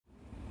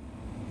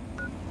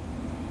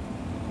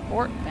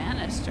Fort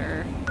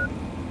Bannister.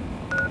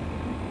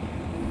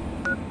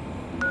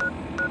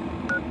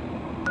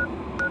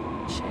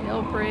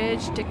 Shale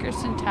Bridge,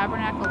 Dickerson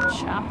Tabernacle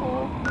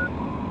Chapel.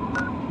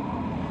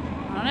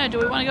 I don't know, do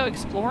we want to go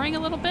exploring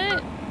a little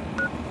bit?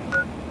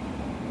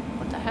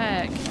 What the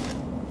heck?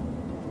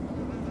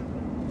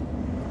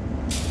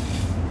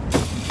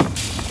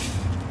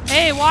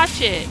 Hey, watch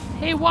it!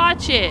 Hey,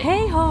 watch it!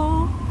 Hey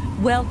ho!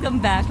 Welcome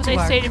back That's to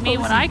what our they say to me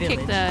when I village.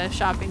 kick the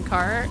shopping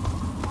cart.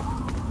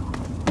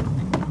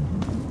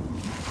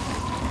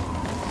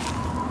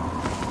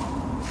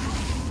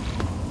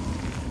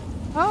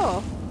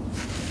 Oh,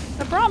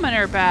 the Brahmin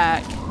are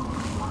back.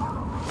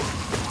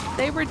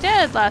 They were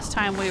dead last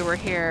time we were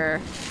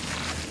here.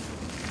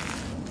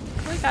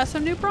 We got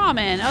some new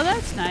Brahmin. Oh,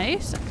 that's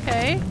nice.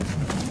 Okay.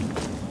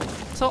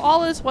 So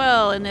all is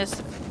well in this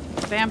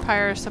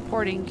vampire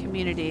supporting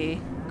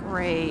community.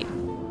 Great.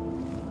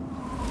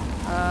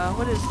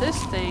 What is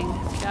this thing?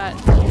 It's got...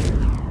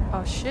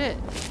 Oh, shit.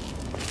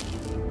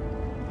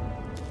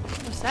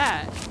 What's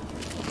that?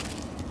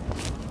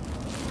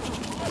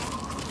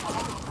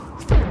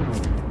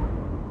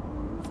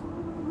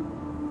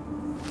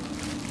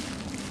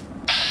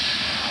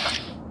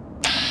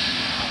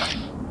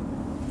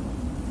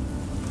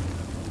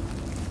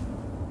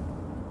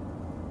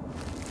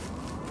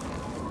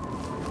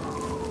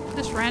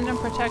 Just random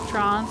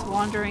protectrons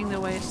wandering the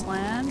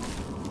wasteland.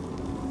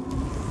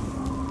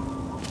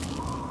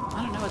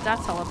 I don't know what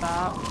that's all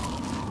about.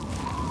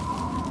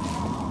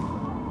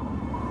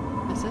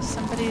 Is this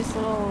somebody's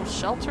little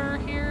shelter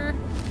here?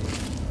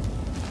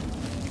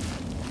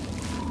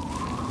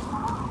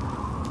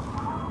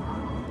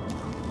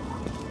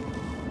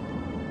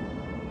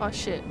 Oh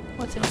shit,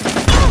 what's in here?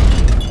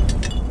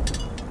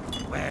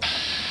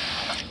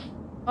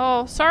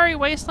 Oh, sorry,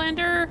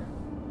 Wastelander.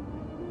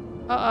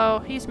 Uh-oh,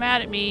 he's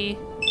mad at me.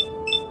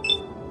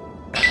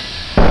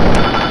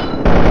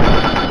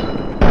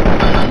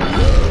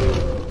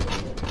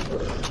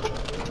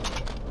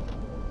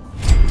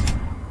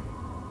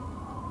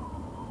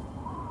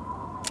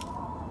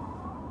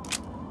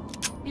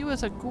 He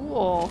was a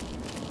ghoul.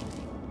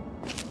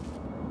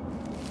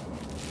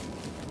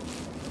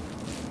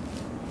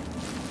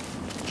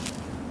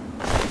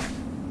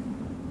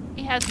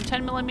 He had some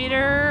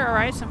 10mm,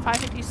 alright, some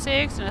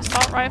 5.56, an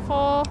assault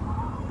rifle,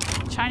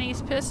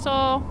 Chinese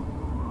pistol.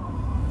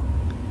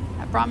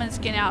 That Brahmin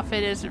skin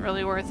outfit isn't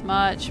really worth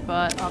much,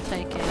 but I'll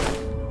take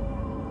it.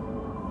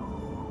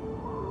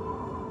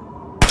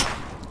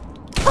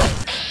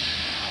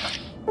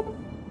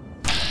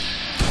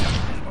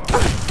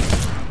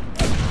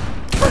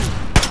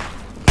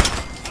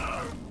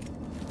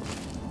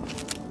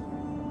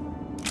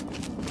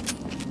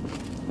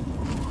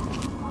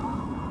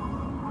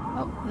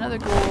 Another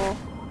ghoul.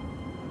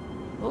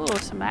 Ooh,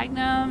 some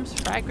magnums,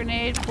 frag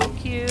grenade, full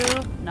Q.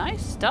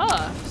 Nice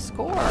stuff.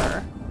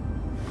 Score.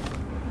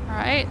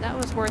 Alright, that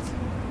was worth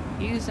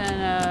using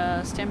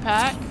a stim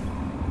pack,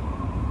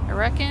 I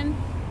reckon.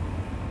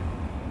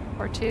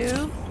 Or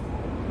two.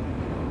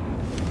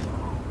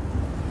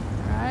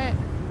 Alright.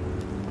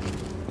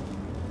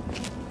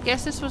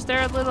 Guess this was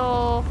their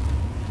little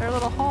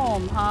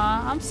home,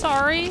 huh? I'm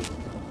sorry.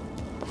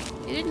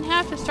 You didn't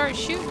have to start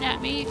shooting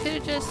at me. You could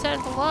have just said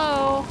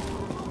hello.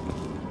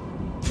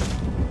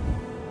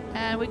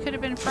 And we could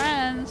have been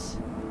friends.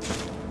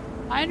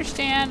 I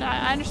understand.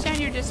 I understand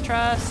your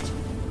distrust.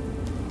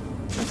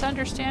 It's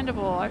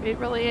understandable. It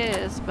really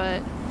is,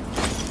 but...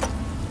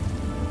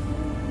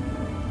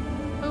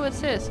 Oh,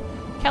 what's this?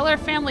 Keller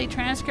family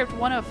transcript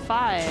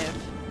 105.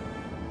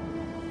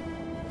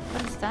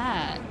 What is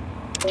that?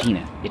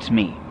 Tina, it's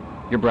me.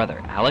 Your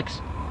brother,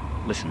 Alex.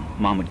 Listen,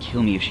 Mom would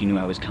kill me if she knew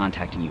I was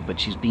contacting you, but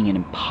she's being an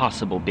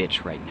impossible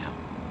bitch right now.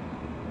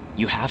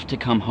 You have to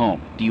come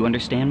home. Do you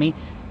understand me?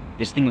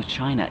 This thing with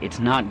China, it's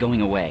not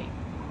going away.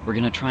 We're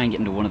gonna try and get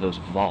into one of those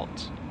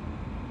vaults.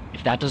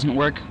 If that doesn't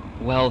work,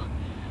 well,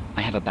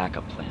 I have a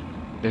backup plan.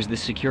 There's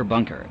this secure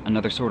bunker,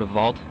 another sort of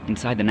vault,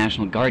 inside the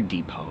National Guard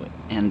depot,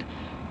 and...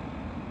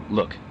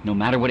 Look, no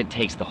matter what it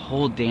takes, the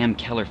whole damn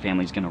Keller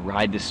family's gonna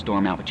ride this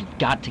storm out, but you've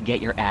got to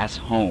get your ass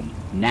home.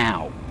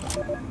 Now!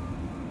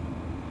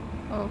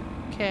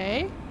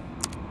 Okay.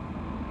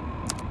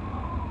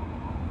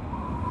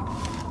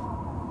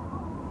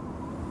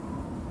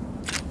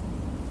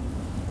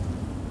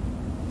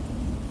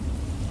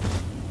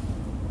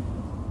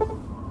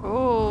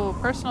 Oh,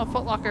 personal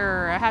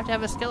footlocker. I have to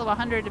have a skill of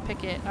 100 to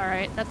pick it.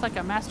 Alright, that's like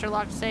a master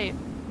lock safe.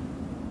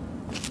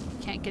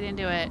 Can't get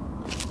into it.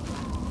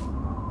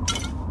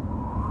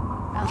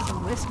 Found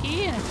some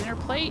whiskey and a dinner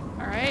plate.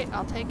 Alright,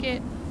 I'll take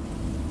it.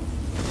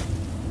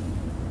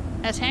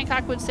 As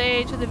Hancock would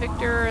say, to the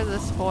victor, the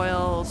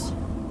spoils.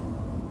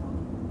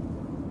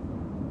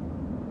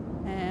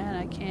 And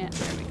I can't.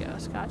 There we go.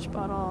 Scotch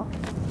bottle.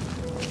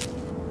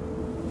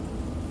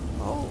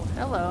 Oh,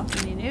 hello.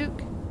 Mini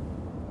nuke.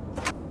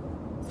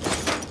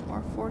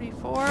 More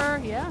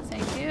 44. Yeah,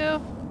 thank you.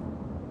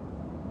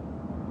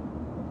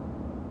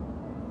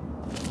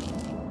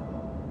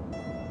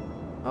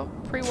 Oh,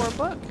 pre-war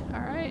book.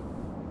 Alright.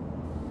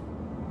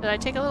 Did I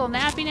take a little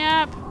nappy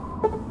nap?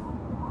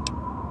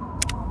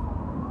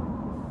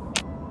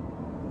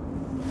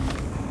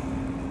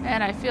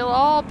 And I feel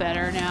all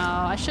better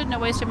now. I shouldn't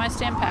have wasted my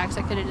stim packs.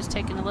 I could have just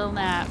taken a little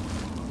nap.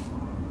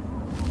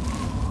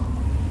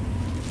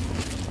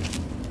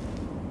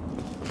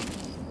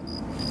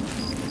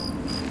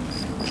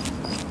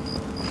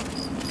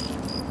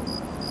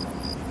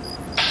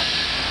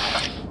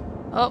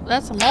 Oh,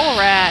 that's a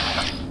molerat.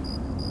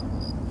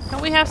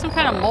 Don't we have some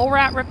kind of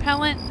molerat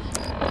repellent?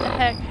 What the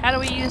heck? How do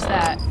we use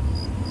that?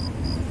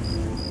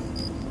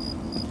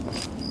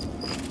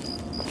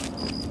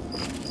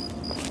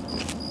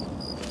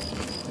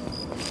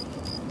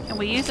 Can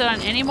we use it on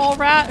any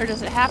molerat, or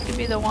does it have to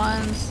be the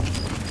ones?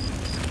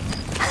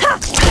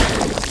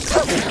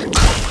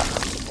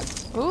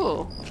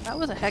 Ooh, that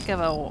was a heck of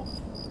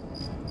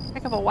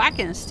a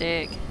whacking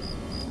stick.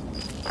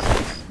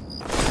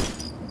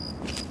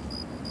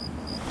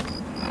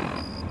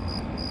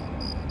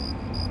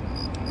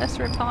 That's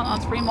repellent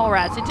on 3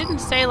 molerats. It didn't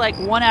say like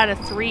 1 out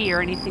of 3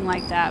 or anything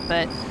like that,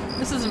 but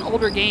this is an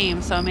older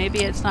game, so maybe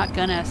it's not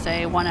gonna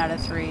say 1 out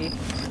of 3.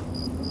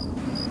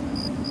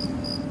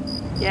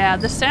 Yeah,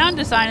 the sound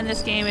design in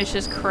this game is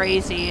just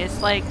crazy.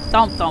 It's like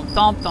thump, thump,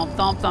 thump, thump,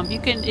 thump, thump. You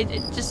can, it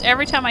just,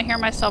 every time I hear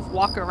myself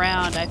walk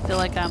around, I feel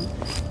like I'm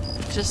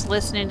just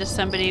listening to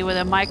somebody with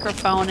a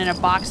microphone and a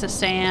box of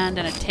sand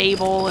and a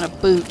table and a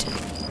boot.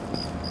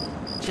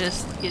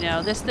 Just, you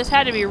know, this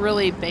had to be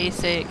really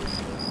basic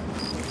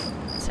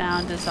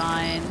sound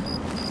design.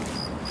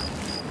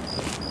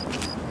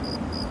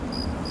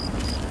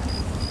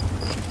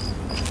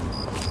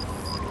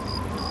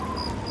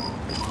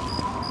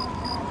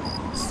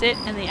 Sit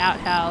in the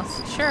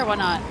outhouse. Sure, why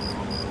not?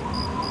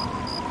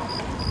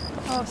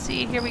 Oh,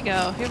 see, here we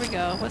go. Here we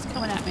go. What's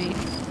coming at me?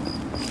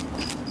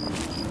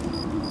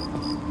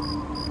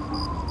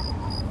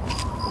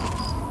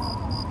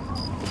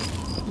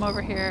 I'm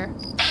over here.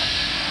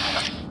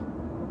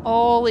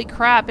 Holy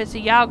crap, it's a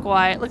Yao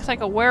Guai. It looks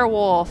like a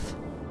werewolf.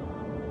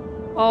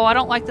 Oh, I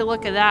don't like the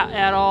look of that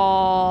at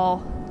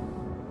all.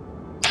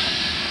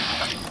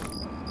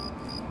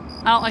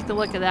 I don't like the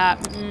look of that.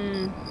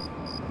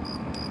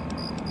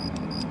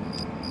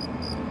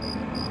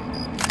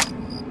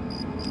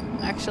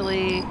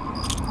 Actually...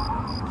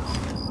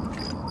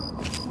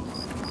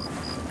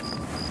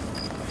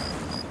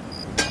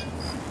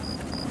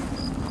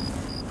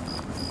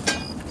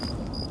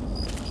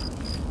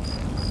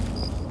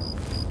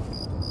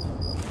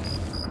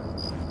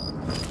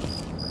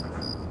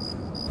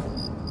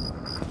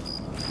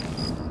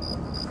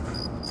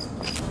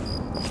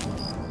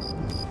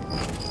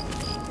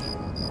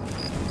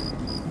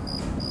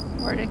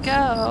 Where'd it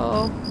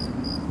go?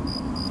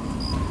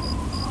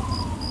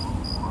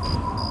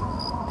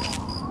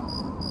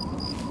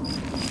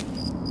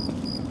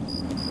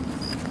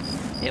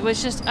 It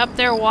was just up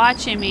there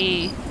watching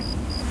me.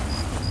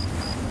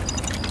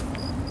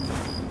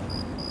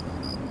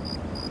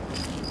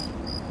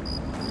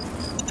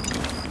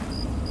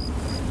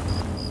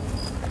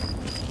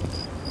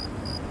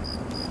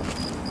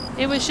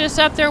 It was just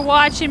up there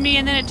watching me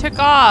and then it took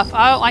off.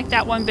 I don't like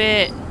that one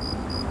bit.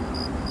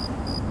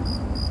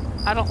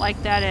 I don't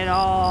like that at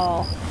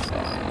all.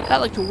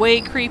 That looked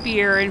way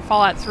creepier in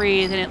Fallout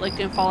 3 than it looked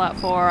in Fallout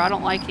 4. I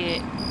don't like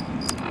it.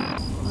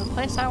 The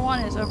place I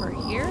want is over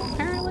here,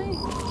 apparently.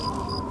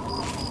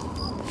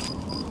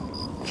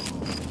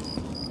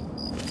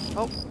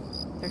 Oh,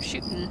 they're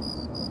shooting.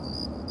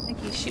 I think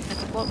he's shooting at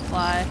the float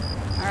fly.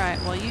 Alright,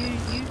 well you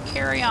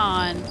carry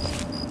on,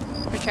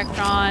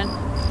 Protectron.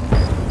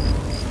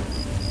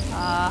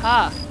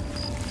 Aha.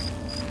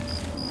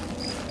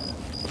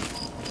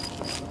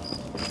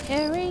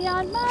 Carry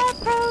on my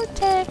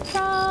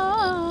protectron.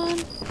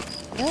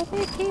 There'll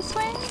be peace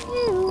when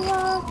you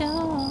are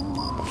gone.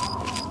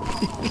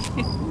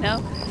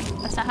 No,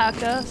 that's not how it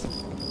goes.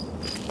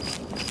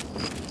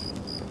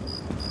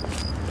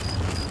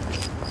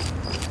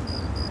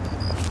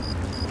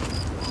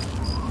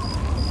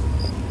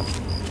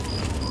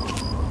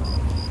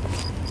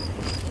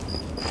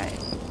 Alright.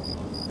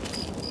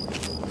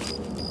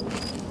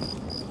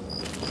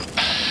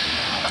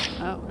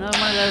 Oh, another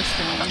one of those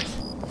things.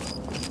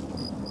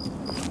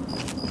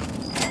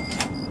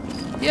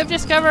 You have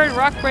discovered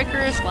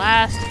Rockbreaker's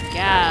last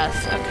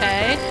gas.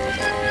 Okay.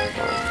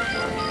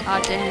 Aw,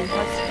 dang.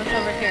 What's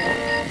over here?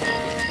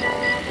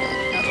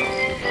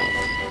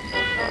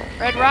 Oh.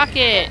 Red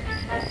Rocket!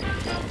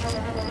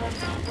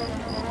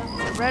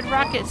 The Red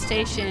Rocket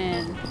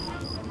Station.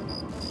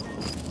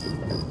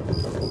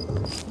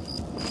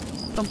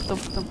 Thump,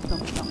 thump, thump,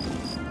 thump, thump.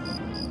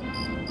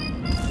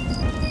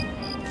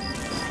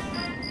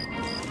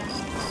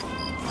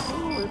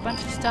 Ooh, a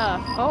bunch of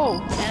stuff. Oh,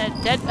 and a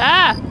dead...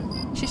 Ah!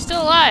 She's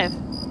still alive.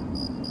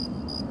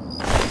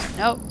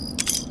 Nope.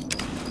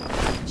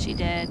 She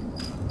dead.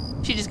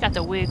 She just got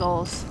the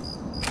wiggles.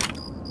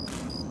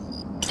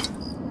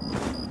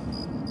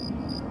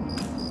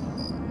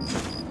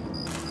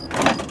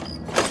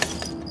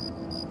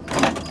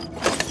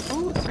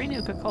 Ooh, 3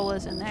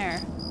 Nuka-Colas in there.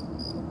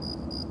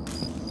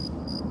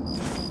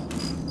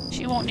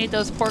 She won't need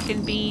those pork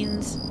and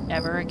beans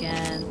ever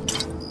again.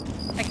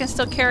 I can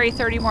still carry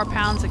 30 more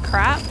pounds of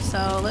crap,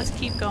 so let's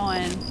keep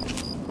going.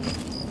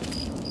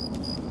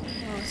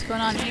 What's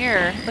going on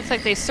here? Looks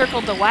like they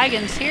circled the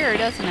wagons here,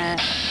 doesn't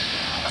it?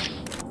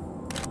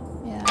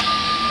 Yeah.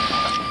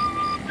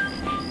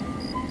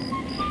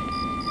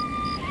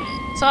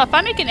 So if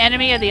I make an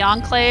enemy of the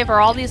Enclave, are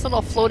all these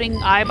little floating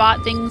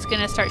eyebot things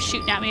gonna start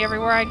shooting at me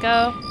everywhere I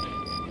go?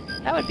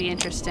 That would be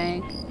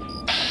interesting.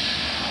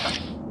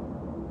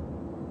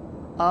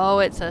 Oh,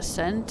 it's a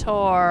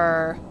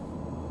centaur.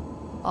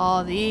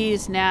 All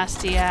these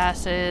nasty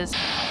asses.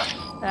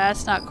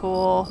 That's not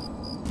cool.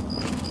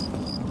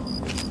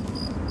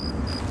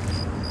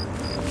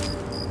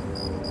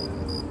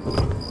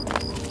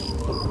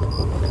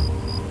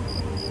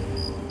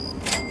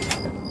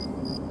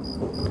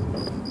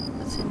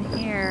 What's in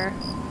here?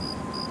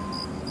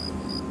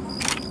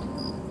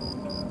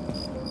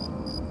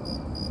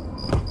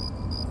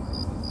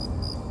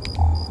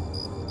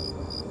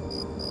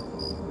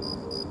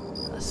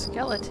 A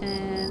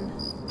skeleton.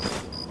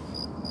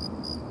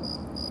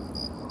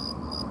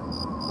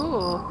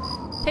 Ooh.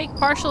 Take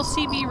partial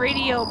CB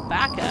radio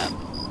backup.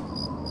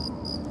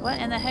 What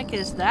in the heck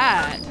is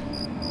that?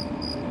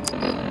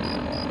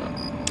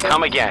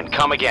 Come again,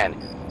 come again.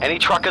 Any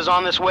truckers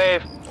on this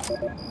wave?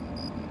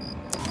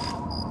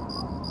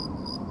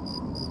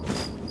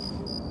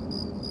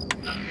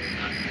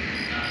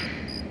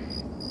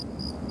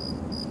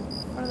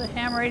 What are the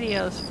ham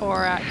radios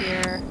for out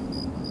here?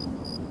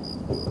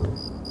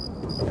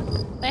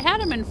 They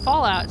had them in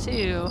Fallout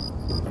too.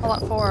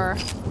 Fallout 4.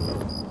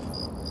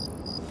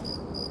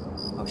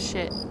 Oh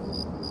shit.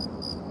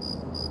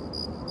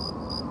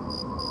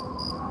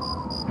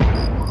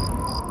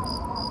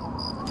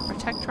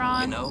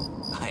 Protectron? You know,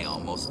 I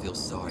almost feel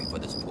sorry for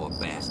this poor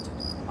bastard.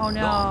 Oh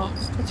no,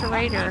 it's a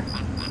raider.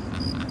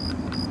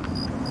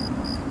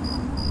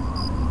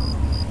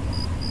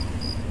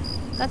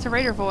 That's a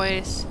raider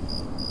voice.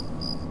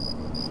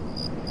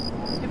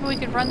 Maybe we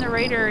could run the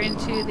raider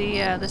into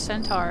the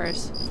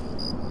centaurs.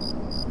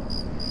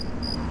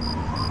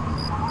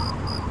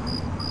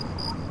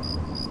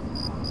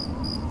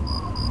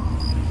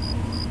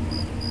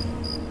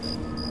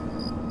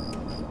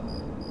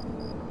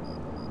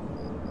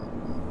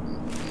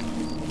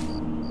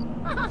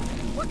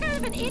 What kind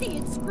of an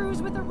idiot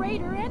screws with a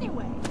raider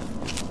anyway?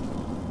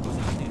 Who's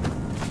out there?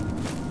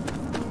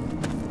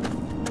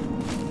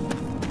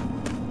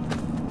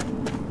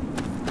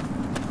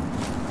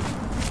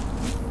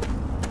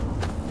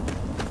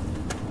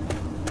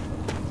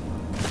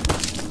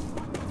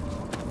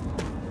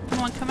 Come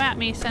on, come at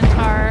me,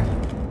 centaur.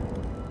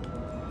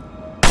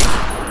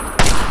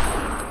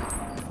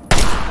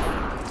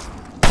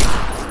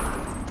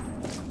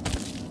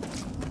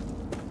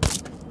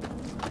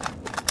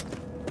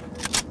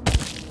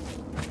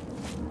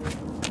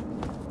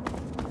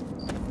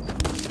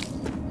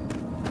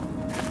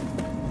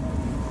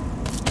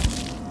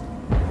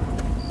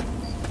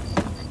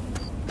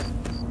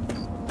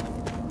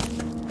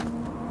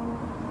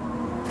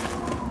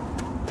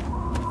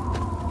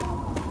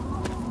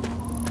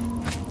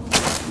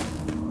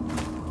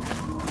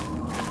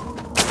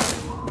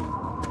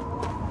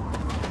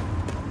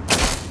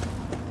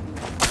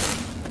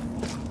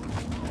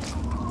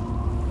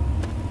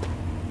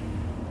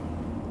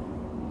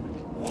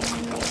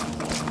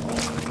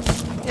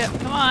 Yep,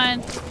 come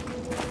on.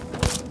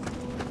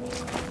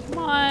 Come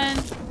on.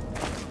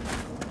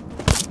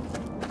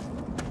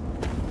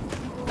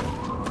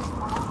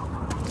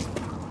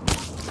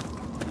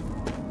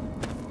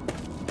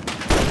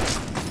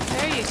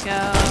 There you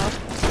go.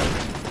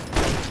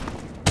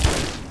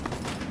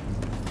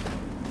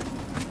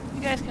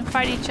 You guys can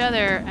fight each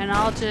other and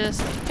I'll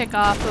just pick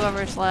off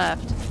whoever's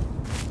left.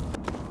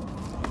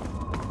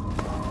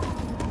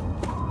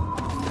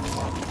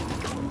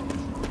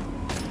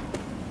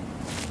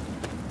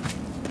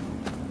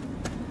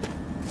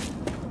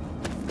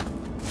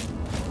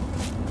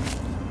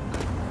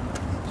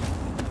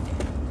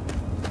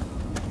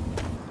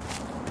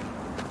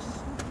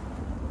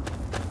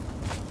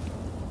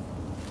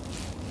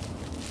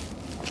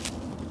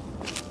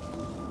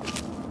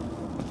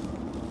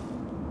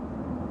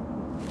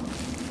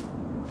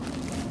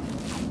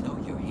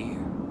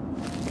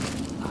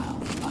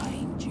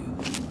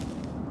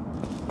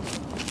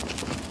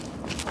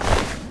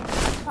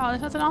 Oh,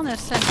 there's nothing on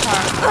this centaur.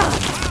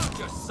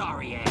 Your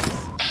sorry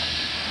ass.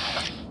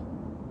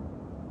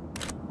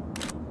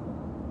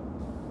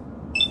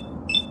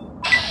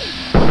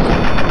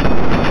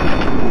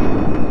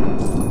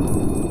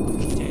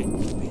 Dead,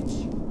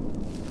 bitch.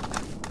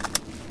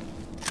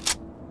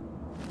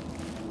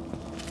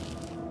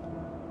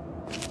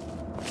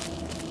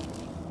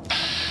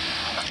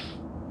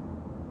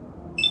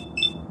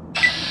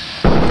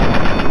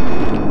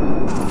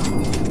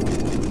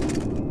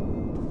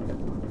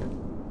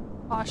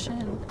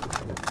 Caution.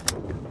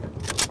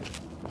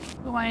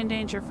 Who am I in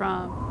danger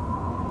from?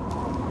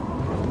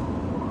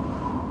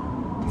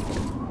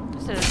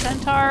 Is it a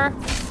centaur?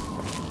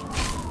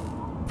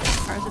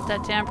 Or is it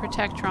that damn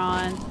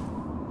protectron?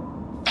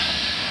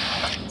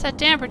 It's that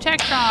damn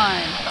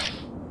protectron!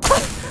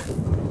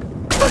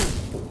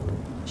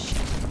 Shit.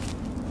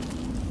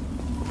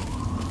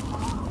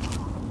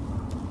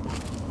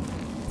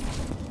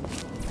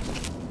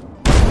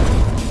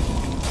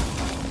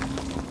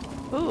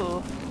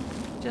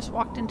 just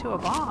walked into a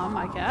bomb,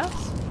 I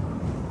guess.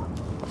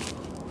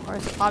 Or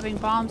is it lobbing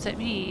bombs at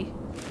me?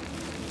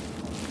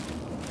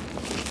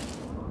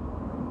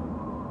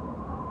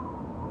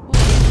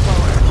 Ooh,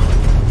 slower.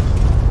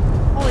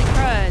 Holy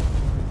crud.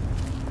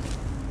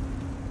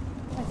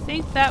 I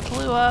think that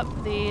blew up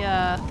the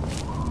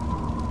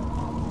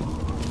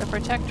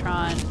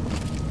protectron.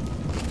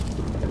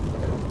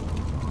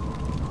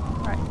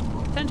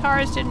 Alright.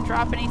 Centaurs didn't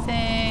drop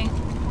anything.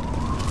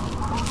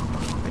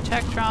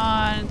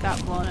 Protectron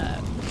got blown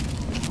up.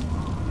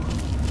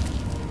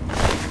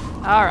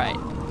 Alright.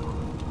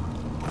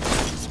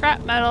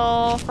 Scrap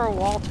metal for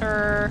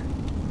Walter.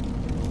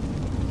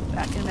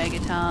 Back in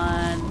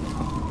Megaton.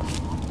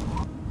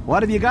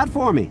 What have you got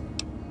for me?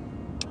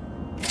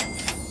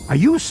 Are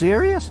you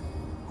serious?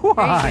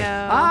 Why,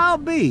 I'll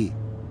be.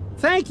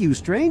 Thank you,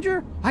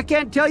 stranger. I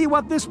can't tell you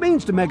what this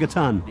means to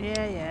Megaton.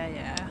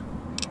 Yeah.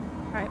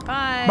 Alright,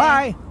 bye.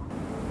 Bye.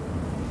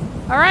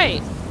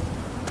 Alright.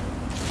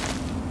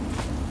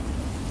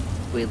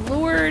 We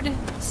lured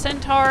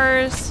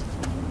centaurs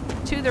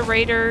to the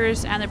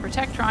raiders, and the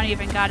protectron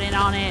even got in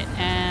on it,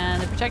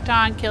 and the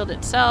protectron killed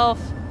itself.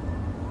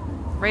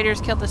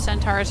 Raiders killed the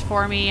centaurs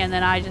for me, and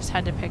then I just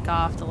had to pick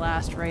off the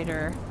last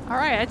raider.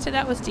 Alright, I'd say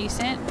that was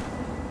decent.